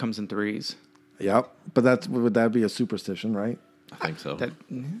bad luck comes in threes? Yep. But would that be a superstition, right? I think so.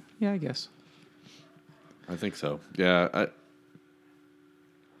 Yeah, I guess. I think so. Yeah.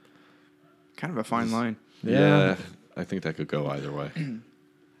 Kind of a fine line. Yeah. I think that could go either way.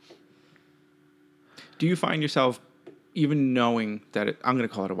 Do you find yourself, even knowing that I'm going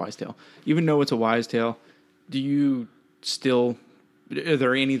to call it a wise tale, even though it's a wise tale, do you still, are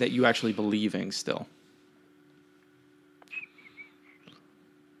there any that you actually believe in still?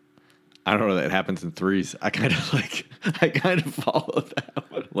 I don't know. That happens in threes. I kind of follow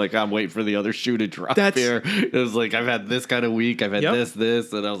that one. Like I'm waiting for the other shoe to drop here. It was like I've had this kind of week. I've had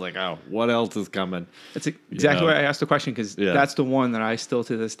this, and I was like, oh, what else is coming? That's exactly why I asked the question, because that's the one that I still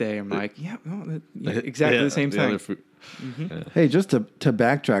to this day am like, exactly the same thing. Hey, just to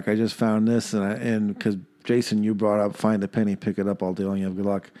backtrack, I just found this, and because Jason, you brought up find a penny, pick it up all day long. You have good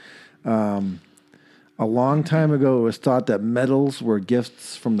luck. A long time ago, it was thought that medals were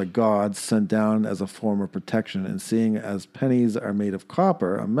gifts from the gods sent down as a form of protection. And seeing as pennies are made of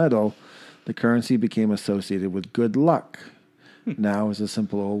copper, a metal, the currency became associated with good luck. Now is a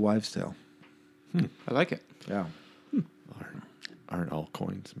simple old wives' tale. I like it. Yeah. Aren't all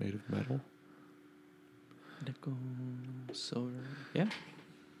coins made of metal? Nickel, silver. Yeah.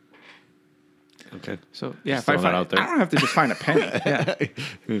 Okay. So yeah, Just if I throwing that find, out there. I don't have to just find a penny.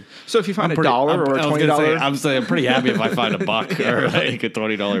 Yeah. So if you find $1 or I was $20, gonna say, I'm saying I'm pretty happy if I find a buck or like a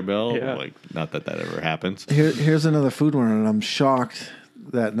 $20 bill. Yeah. Like, not that ever happens. Here's another food one, and I'm shocked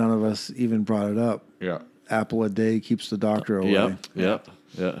that none of us even brought it up. Yeah. Apple a day keeps the doctor away. Yep.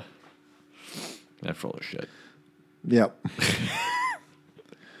 They're full of shit. Yep.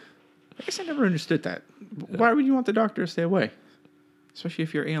 I guess I never understood that. Why would you want the doctor to stay away, especially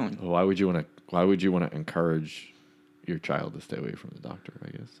if you're ailing? Why would you want to encourage your child to stay away from the doctor? I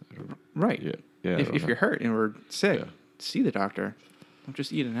guess. Right. Yeah. If you're hurt and we're sick, see the doctor. Don't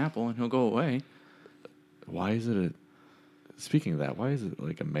just eat an apple and he'll go away. Why is it speaking of that, why is it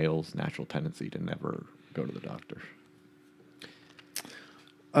like a male's natural tendency to never go to the doctor?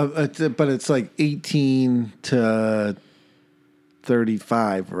 But it's like 18 to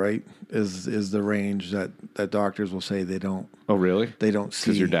 35, right? Is the range that doctors will say they don't. Oh, really? They don't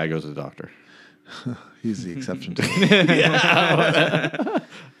see. Because your dad goes to the doctor. He's the exception to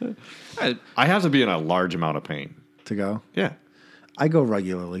I have to be in a large amount of pain. to go. Yeah. I go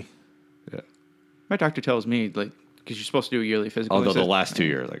regularly. Yeah. My doctor tells me, like, because you're supposed to do a yearly physical. Although He says, the last 2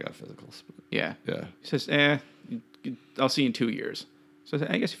 years I got physicals. Yeah. Yeah. He says, I'll see you in 2 years. So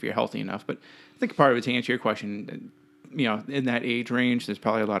I guess if you're healthy enough. But I think part of it, to answer your question, in that age range, there's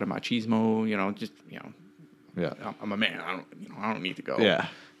probably a lot of machismo, Yeah. I'm a man. I don't need to go. Yeah.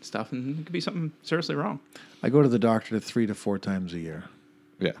 Stuff. And it could be something seriously wrong. I go to the doctor 3 to 4 times a year.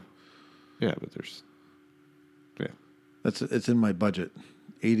 Yeah. Yeah, but there's... Yeah. It's in my budget.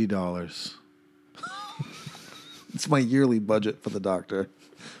 $80. It's my yearly budget for the doctor.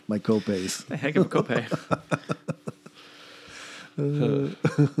 My copays. A heck of a copay.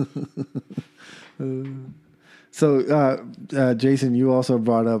 So, Jason, you also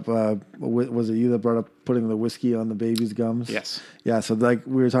brought up, was it you that brought up putting the whiskey on the baby's gums? Yes. Yeah, so like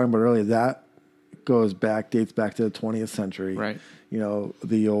we were talking about earlier, that dates back to the 20th century. Right.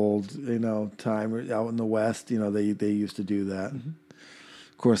 The old, time out in the West, they used to do that. Mm-hmm.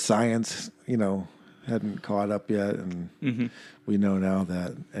 Of course, science, hadn't caught up yet, and we know now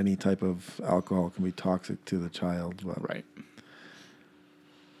that any type of alcohol can be toxic to the child. But Right.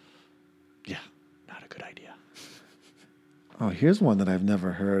 Yeah. Not a good idea. Oh, here's one that I've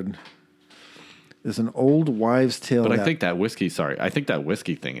never heard. There's an old wives' tale. But I think that whiskey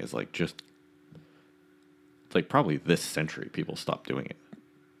thing is like just like probably this century people stopped doing it.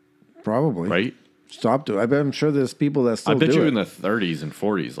 Probably. Right? Stop doing it. I'm sure there's people that still do it. I bet you in the 30s and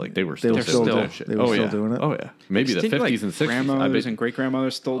 40s, like they were still doing that shit. They were still doing it. Oh, yeah. Maybe the 50s and 60s. Grandmothers and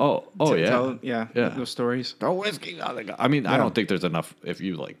great-grandmothers still yeah. those stories. Throw whiskey on the I mean, I don't think there's enough. If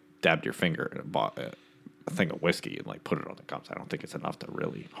you like dabbed your finger and bought a thing of whiskey and like put it on the gums, I don't think it's enough to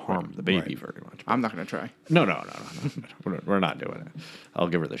really harm the baby very much. I'm not going to try. No. We're not doing it. I'll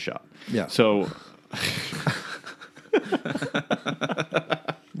give her the shot. Yeah. So...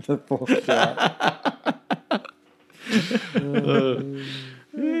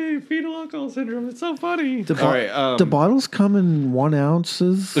 Hey, fetal alcohol syndrome. It's so funny. All right, the bottles come in 1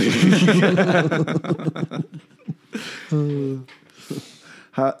 ounces.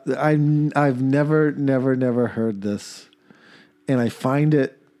 I've never heard this, and I find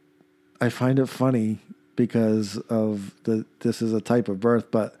it funny because of this is a type of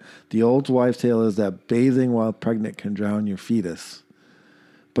birth, but the old wives' tale is that bathing while pregnant can drown your fetus.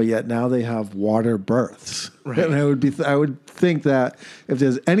 but yet now they have water births. Right. And I would think that if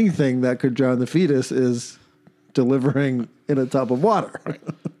there's anything that could drown the fetus is delivering in a tub of water. Right.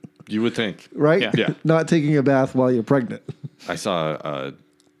 You would think. Right? Yeah. Not taking a bath while you're pregnant. I saw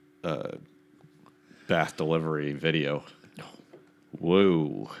a bath delivery video.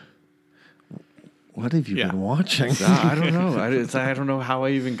 Whoa. What have you been watching? I don't know. I don't know how I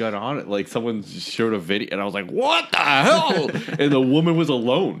even got on it. Like someone showed a video, and I was like, "What the hell?" And the woman was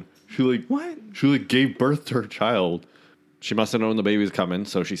alone. She gave birth to her child. She must have known the baby was coming,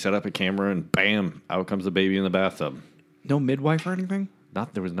 so she set up a camera, and bam, out comes the baby in the bathtub. No midwife or anything?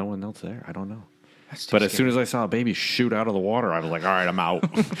 There was no one else there. I don't know. But as soon as I saw a baby shoot out of the water, I was like, "All right, I'm out."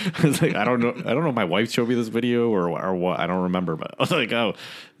 I was like, I don't know. If my wife showed me this video or what. I don't remember, but I was like, "Oh,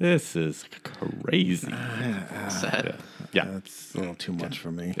 this is crazy." Sad. Yeah, that's a little too much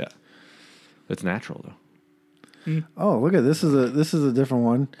for me. Yeah, it's natural though. Oh, look at this! This is a different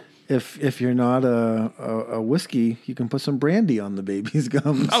one. If you're not a whiskey, you can put some brandy on the baby's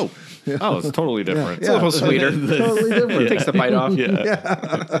gums. Oh, it's totally different. It's a little sweeter. Totally different. It takes the bite off.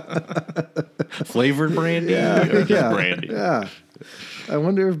 Flavored brandy or just brandy? Yeah. I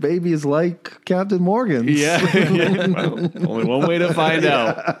wonder if babies like Captain Morgan's. Yeah. Well, only one way to find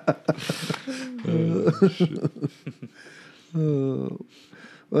out.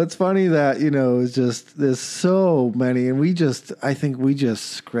 Well, it's funny that, it's just, there's so many, and I think we just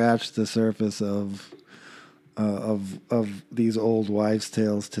scratched the surface of these old wives'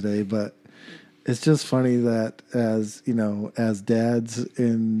 tales today, but it's just funny that as dads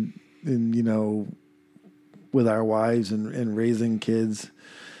in with our wives and raising kids,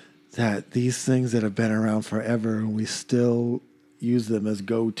 that these things that have been around forever, and we still use them as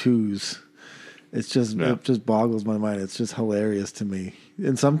go-tos. It just boggles my mind. It's just hilarious to me.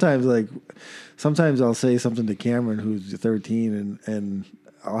 And sometimes I'll say something to Cameron, who's 13, and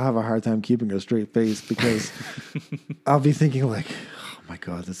I'll have a hard time keeping a straight face because I'll be thinking like, oh my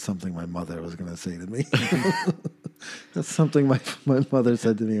God, that's something my mother was going to say to me. That's something my mother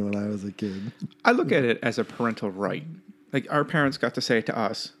said to me when I was a kid. I look at it as a parental right. Like our parents got to say it to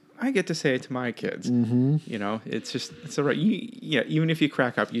us. I get to say it to my kids. Mm-hmm. It's a right. Even if you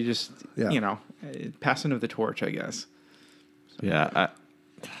crack up, you just, passing of the torch, I guess. So. Yeah,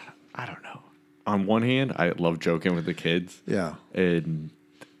 I don't know. On one hand, I love joking with the kids. Yeah.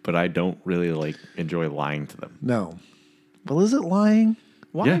 But I don't really enjoy lying to them. No. Well, is it lying?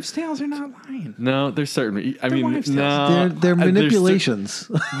 Wives' tales are not lying. No, there's certain. I mean, no, they're manipulations.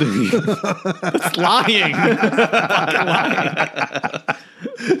 It's lying.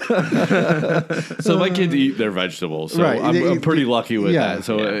 So my kids eat their vegetables, so right. I'm pretty lucky with that.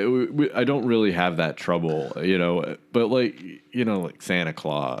 So I don't really have that trouble, But like Santa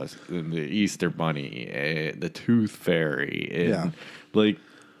Claus, and the Easter Bunny, the Tooth Fairy, and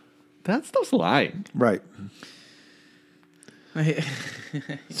that stuff's lying, right?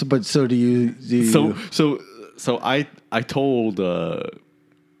 So do you? So I told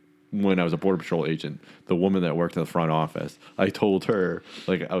when I was a Border Patrol agent, the woman that worked in the front office, I told her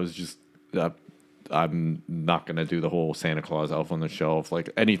I was just I'm not gonna do the whole Santa Claus, Elf on the Shelf,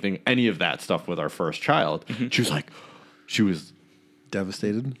 any of that stuff with our first child. Mm-hmm. She was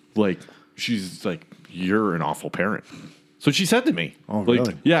devastated. She's like, you're an awful parent. So she said to me, "Oh,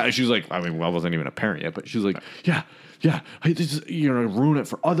 really?" Yeah. She was like, I wasn't even a parent yet, but she was like, yeah. You're gonna ruin it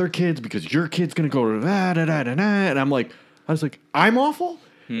for other kids because your kid's gonna go to that. And I was like, I'm awful.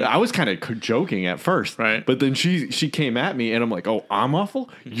 I was kind of joking at first, right? But then she came at me, and I'm like, oh, I'm awful.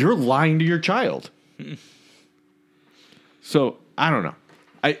 You're lying to your child. So I don't know.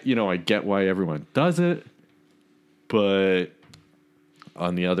 I get why everyone does it, but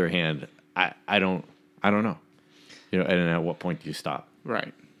on the other hand, I don't know. And at what point do you stop?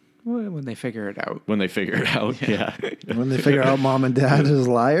 Right. Well, when they figure it out. When they figure it out, yeah. When they figure out mom and dad is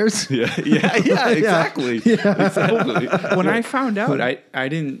liars. Yeah, exactly. Yeah. Exactly. When I found out, I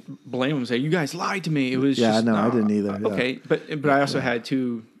didn't blame them. Say, you guys lied to me. It was I didn't either. Okay, but I also had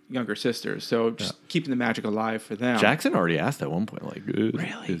two younger sisters, so just keeping the magic alive for them. Jackson already asked at one point,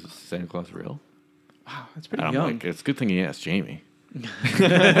 really? Is Santa Claus real? Wow, that's pretty young. young. It's a good thing he asked Jamie.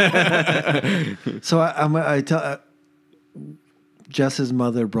 So I tell. Jess's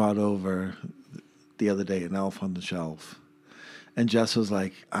mother brought over the other day an Elf on the Shelf, and Jess was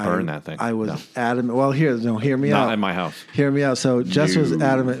like, "Burn that thing." I was adamant. Well, hear me out. Not in my house. Hear me out. So Jess was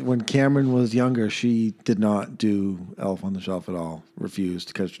adamant when Cameron was younger. She did not do Elf on the Shelf at all. Refused,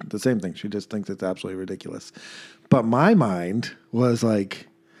 because the same thing. She just thinks it's absolutely ridiculous. But my mind was like,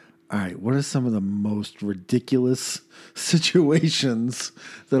 all right, what are some of the most ridiculous situations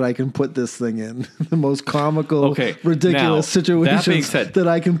that I can put this thing in? The most comical, Okay, ridiculous now, situations that being said- that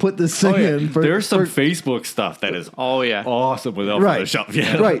I can put this thing in. There's some Facebook stuff that is awesome with Elf on the Shelf.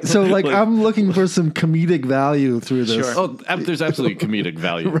 Yeah. Right. So, like, I'm looking for some comedic value through this. Sure. Oh, there's absolutely comedic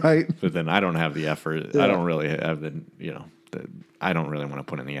value. Right. But then I don't have the effort. Yeah. I don't really have the, I don't really want to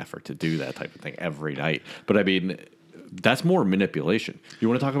put in the effort to do that type of thing every night. But I mean, that's more manipulation. You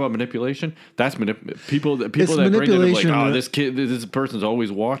want to talk about manipulation? That's people that bring it up like, oh, this person's always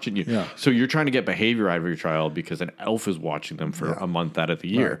watching you. Yeah. So you're trying to get behavior out of your child because an elf is watching them for a month out of the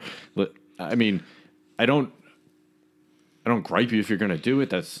year. But I mean, I don't gripe you if you're going to do it.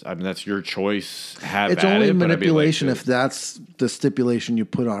 That's your choice. It's only manipulation if that's the stipulation you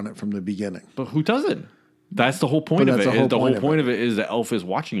put on it from the beginning. But who doesn't? That's the whole point of it. The whole point of it is the elf is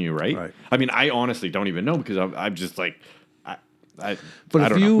watching you, right? I mean, I honestly don't even know because I'm just like, I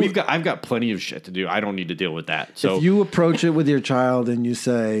don't know. I've got plenty of shit to do. I don't need to deal with that. So if you approach it with your child and you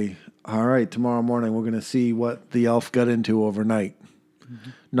say, all right, tomorrow morning we're going to see what the elf got into overnight. Mm-hmm.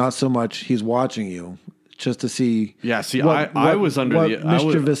 Not so much he's watching you, just to see. Yeah, see, I was under the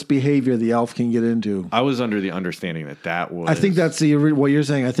mischievous behavior the elf can get into. I was under the understanding that was. I think that's what you're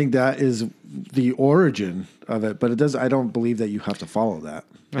saying. I think that is the origin of it, but it does. I don't believe that you have to follow that.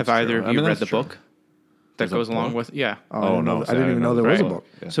 Have either of you read the book that goes along with? Yeah. Oh no, I didn't even know there was a book.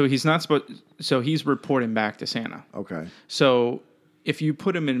 Yeah. So he's not supposed. So he's reporting back to Santa. Okay. So if you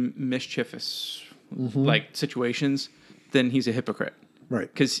put him in mischievous like situations, then he's a hypocrite.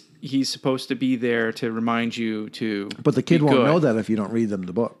 Right. Because he's supposed to be there to remind you to. But the kid won't know that if you don't read them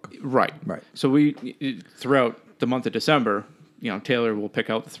the book. Right. Right. So throughout the month of December, Taylor will pick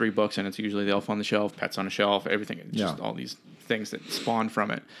out the 3 books, and it's usually The Elf on the Shelf, Pets on a Shelf, everything. It's just all these things that spawn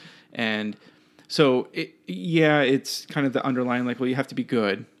from it. And so, it's kind of the underlying, like, well, you have to be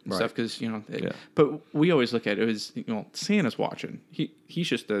good and stuff because, but we always look at it as, Santa's watching. He's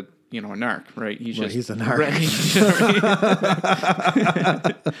just a narc, right? He's a narc. Right?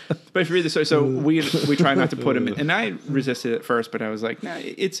 But if you read this, so we try not to put him in, and I resisted at first, but I was like, nah,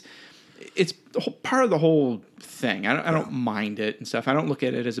 it's part of the whole thing. I don't mind it and stuff. I don't look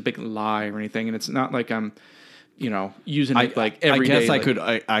at it as a big lie or anything, and it's not like I'm using it like every day. I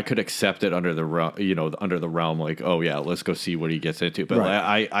guess I could accept it under the realm, like, oh yeah, let's go see what he gets into. But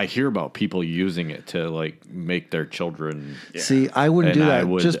I hear about people using it to like make their children. See, I wouldn't do that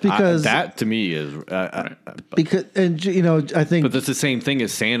just because that to me is because I think. But that's the same thing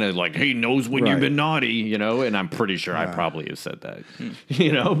as Santa, like he knows when you've been naughty, and I'm pretty sure I probably have said that,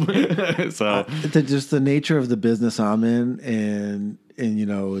 So just the nature of the business I'm in, and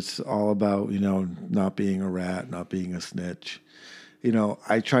it's all about not being a rat, not being a snitch.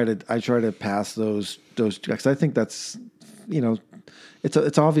 I try to pass those because I think that's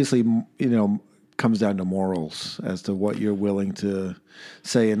it's obviously comes down to morals as to what you're willing to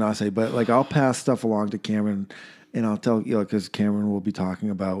say and not say. But like I'll pass stuff along to Cameron, and I'll tell because Cameron will be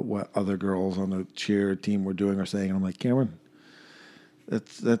talking about what other girls on the cheer team were doing or saying, and I'm like, Cameron,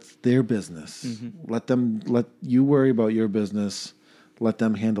 that's their business. Mm-hmm. Let you worry about your business. Let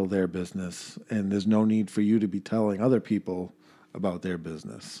them handle their business, and there's no need for you to be telling other people about their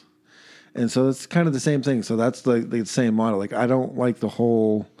business. And so it's kind of the same thing. So that's the same model. Like I don't like the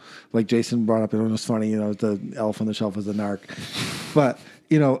whole, like Jason brought up, and it was funny, the elf on the shelf is a narc. But,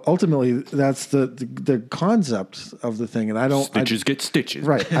 ultimately that's the concept of the thing. And I don't... Stitches get stitches.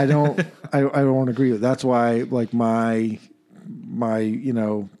 Right. I don't agree with it. That's why like my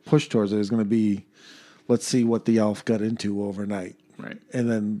push towards it is going to be, let's see what the elf got into overnight. Right. And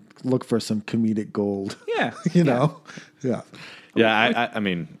then look for some comedic gold. Yeah. Yeah. Yeah. I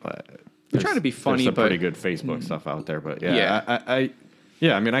mean, we're trying to be funny, there's some but pretty good Facebook stuff out there, but I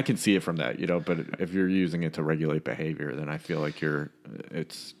mean, I can see it from that, but if you're using it to regulate behavior, then I feel like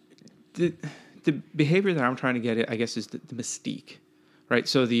it's the behavior that I'm trying to get at, I guess, is the mystique, right?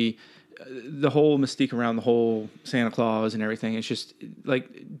 So the whole mystique around the whole Santa Claus and everything, it's just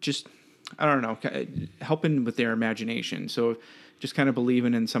I don't know, helping with their imagination. So just kind of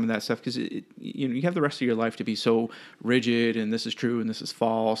believing in some of that stuff because you have the rest of your life to be so rigid and this is true and this is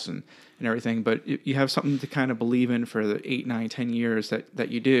false and everything, but you have something to kind of believe in for the 8, 9, 10 years that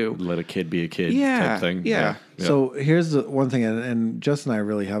you do. Let a kid be a kid type thing. Yeah. So here's the one thing, and Justin and I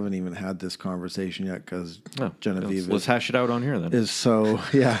really haven't even had this conversation yet because Genevieve let's hash it out on here then. Is so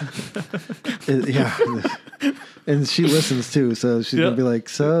and she listens too, so she's gonna be like,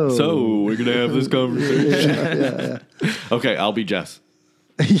 so we're gonna have this conversation. Yeah. Okay, I'll be Jess.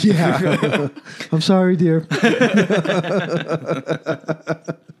 Yeah. I'm sorry, dear.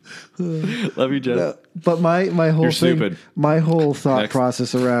 Love you, Jen. But my whole You're thing, stupid. my whole thought Next.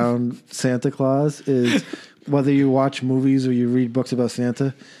 process around Santa Claus is whether you watch movies or you read books about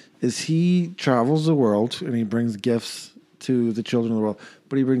Santa, is he travels the world and he brings gifts to the children of the world,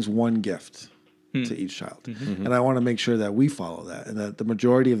 but he brings one gift to each child. And I want to make sure that we follow that and that the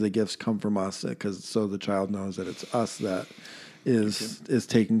majority of the gifts come from us, because so the child knows that it's us that is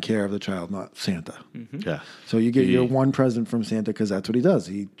taking care of the child, not Santa. Yeah. So you get your one present from Santa because that's what he does.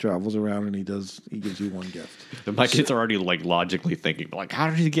 He travels around and he gives you one gift. My kids are already like logically thinking, like, how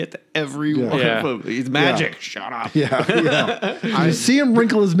did he get to every one Yeah. of them? He's magic. Shut up. Yeah. I see him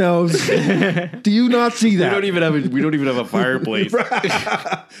wrinkle his nose. Do you not see We that? don't even have a fireplace.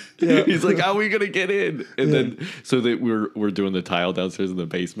 He's like, how are we gonna get in? And then so that we're doing the tile downstairs in the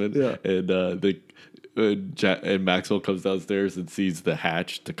basement. Yeah. And and Maxwell comes downstairs and sees the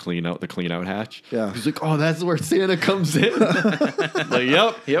hatch to clean out hatch. Yeah. He's like, oh, that's where Santa comes in. Like,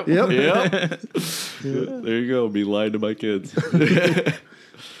 yep. Yep. There you go. Be lying to my kids.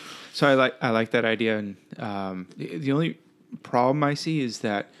 So I like that idea, and the only problem I see is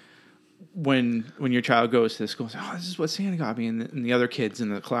that when your child goes to the school, oh, this is what Santa got me, and the other kids in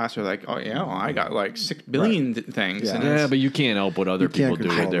the class are like, oh yeah, well, I got like 6 billion things. Yeah. And Yeah, it's- but you can't help what other people can't do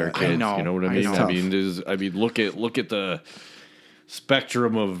with control their that. kids. I know, You know what I I mean? know. I mean, look at the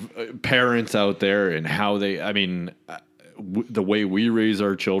spectrum of parents out there and how they. I mean, the way we raise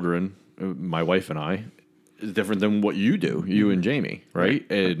our children, my wife and I, is different than what you do, you and Jamie, right?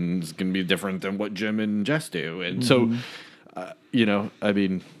 And it's going to be different than what Jim and Jess do, and so, I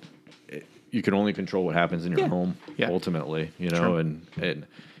mean. You can only control what happens in your home, ultimately, True. and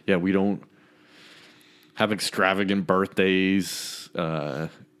we don't have extravagant birthdays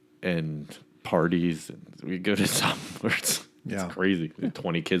and parties. And we go to some where it's crazy.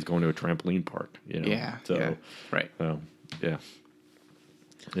 20 kids going to a trampoline park, Yeah. So, yeah. Right.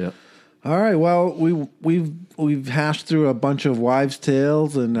 Yeah. All right. Well, we've hashed through a bunch of wives'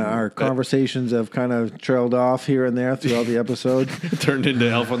 tales, and our conversations have kind of trailed off here and there throughout the episode. Turned into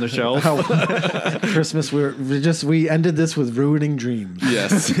Elf on the Shelf. Christmas, we ended this with ruining dreams.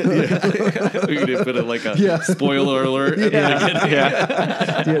 Yes. We could put it like a spoiler alert.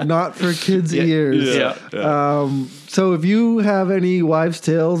 Yeah, not for kids' ears. Yeah. So if you have any wives'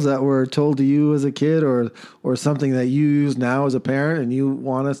 tales that were told to you as a kid or something that you use now as a parent and you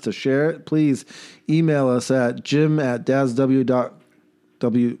want us to share it, please email us at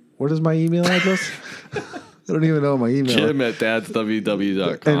jim@dadsw.w. What is my email address? I don't even know my email.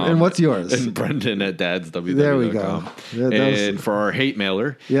 Jim@dadsww.com. And what's yours? And Brendan at dadsww.com. There we go. And for our hate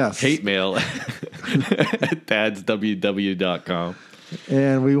mailer, hate mail at dadsww.com.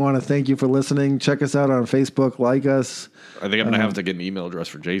 And we want to thank you for listening. Check us out on Facebook. Like us. I think I'm going to have to get an email address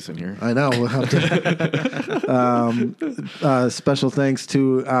for Jason here. I know. We'll have to. Special thanks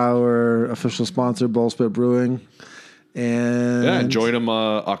to our official sponsor, Bullspit Brewing. And join them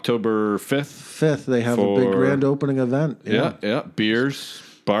October 5th. They have a big grand opening event. Yeah. Beers,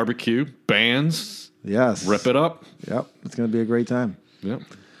 barbecue, bands. Yes. Rip it up. Yep. It's going to be a great time. Yep.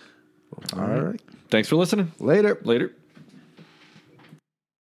 All right. Thanks for listening. Later. Later.